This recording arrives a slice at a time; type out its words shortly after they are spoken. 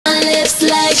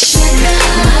lips like sugar.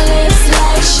 My lips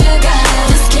like sugar.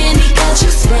 This candy got you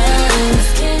sprung.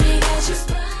 This candy got you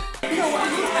sprung.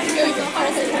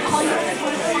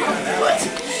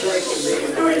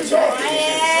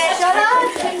 Shut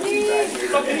up,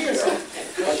 Cindy.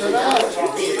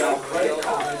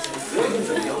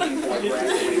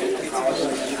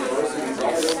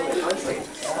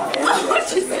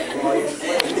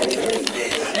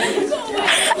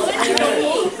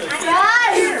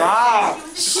 Stop!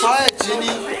 Quiet, Ginny.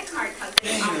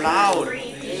 Being loud.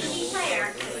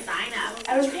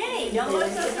 Okay, don't look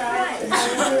so surprised.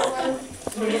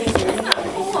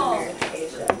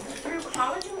 Through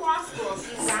college and law school,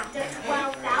 she's racked up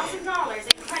 $12,000 in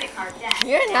credit card debt.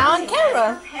 You're now on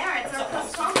camera. Parents are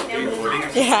postponing their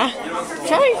retirement. Yeah.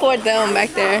 Try to record them back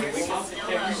there.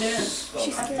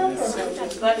 She's scared.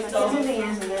 But those are the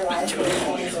years of their life that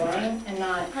they're enjoying and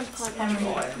not having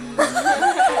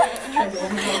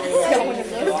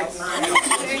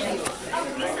A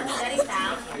recent study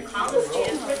found college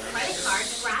students with credit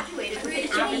cards graduated with an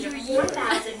average of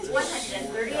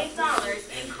 $4,138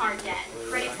 in card debt.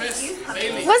 Critics accuse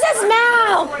companies What's that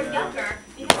smell? who are younger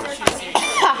because their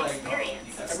financial experience.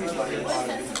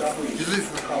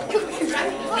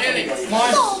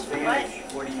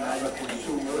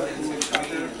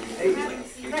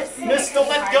 Mister,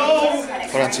 let go!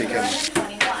 Hold on, chicken.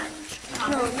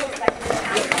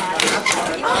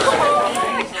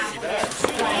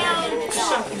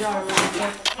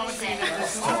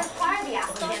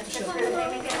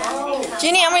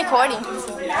 Ginny, I'm recording.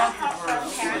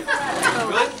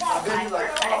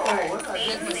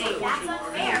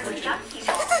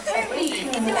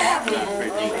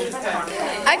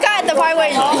 I got the part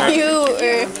where you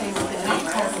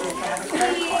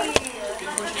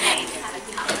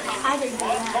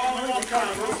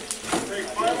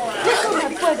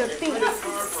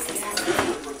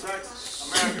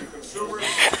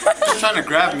She's trying to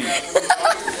grab me.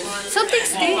 something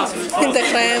stinks. The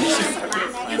clams.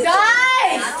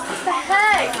 guys! What the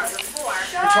heck?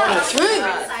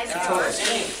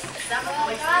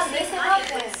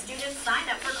 Students signed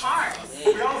up for cards.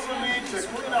 We also need to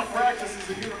clean up practices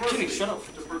at universities to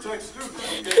protect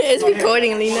students. It's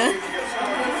recording, Lena.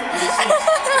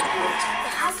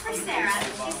 As for Sarah,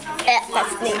 she's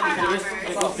That's me.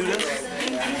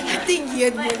 I think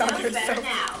you'd be on better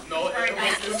now. For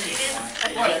advice to students,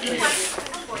 think twice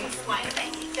before you swipe.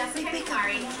 Jessica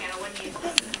Hikari, Channel 1 News.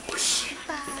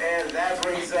 And that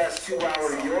brings us to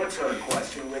our Your Turn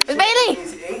question, which Bailey!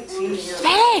 is 18 years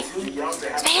Bailey! too young to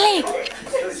have Bailey! Go to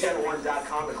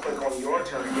channel1.com and click on Your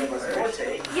Turn and give us your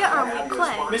take. You're on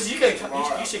request. Miss, you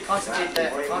should concentrate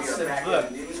that. Look.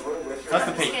 That's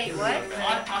the pick.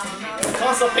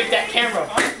 Concentrate that camera.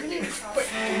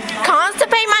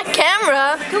 Constipate my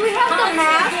camera. Do we have the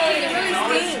mask? It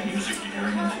really stinks.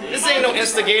 This ain't no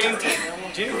instigating.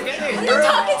 Ginny, I'm not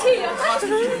talking to you. I'm not talking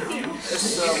to you.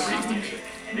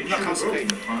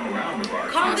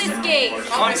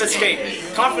 Confiscate.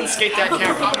 Confiscate that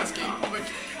camera.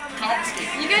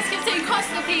 You guys can say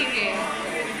constipated.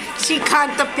 She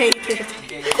constipated.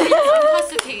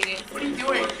 Constipated. What are you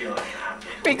doing?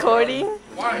 Recording.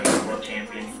 Why?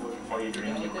 All your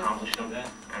dreams, you accomplish them, and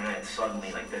then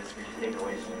suddenly, like this, we just take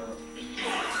away from you.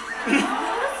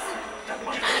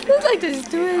 That's like the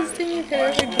stupidest thing you could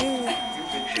ever do.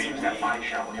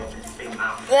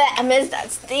 Blech, I missed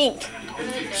that stink.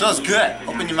 Smells good.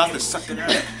 Open your mouth and suck it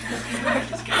out.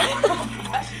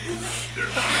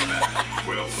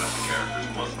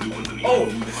 Oh,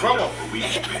 trouble.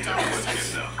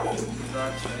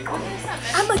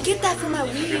 I'm gonna get that for my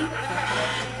weed.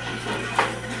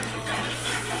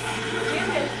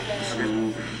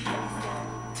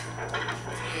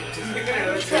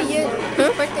 Hey,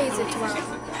 your birthday is at 12.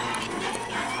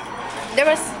 There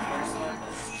was.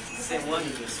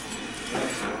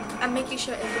 I'm making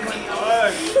sure everyone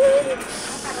knows.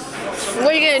 What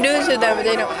are you gonna do to them if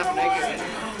they don't?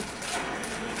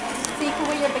 So you can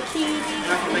wear your bikini.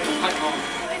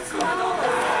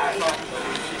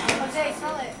 Okay,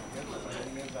 smell it.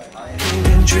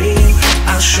 Dream,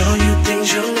 I'll show you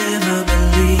things you'll never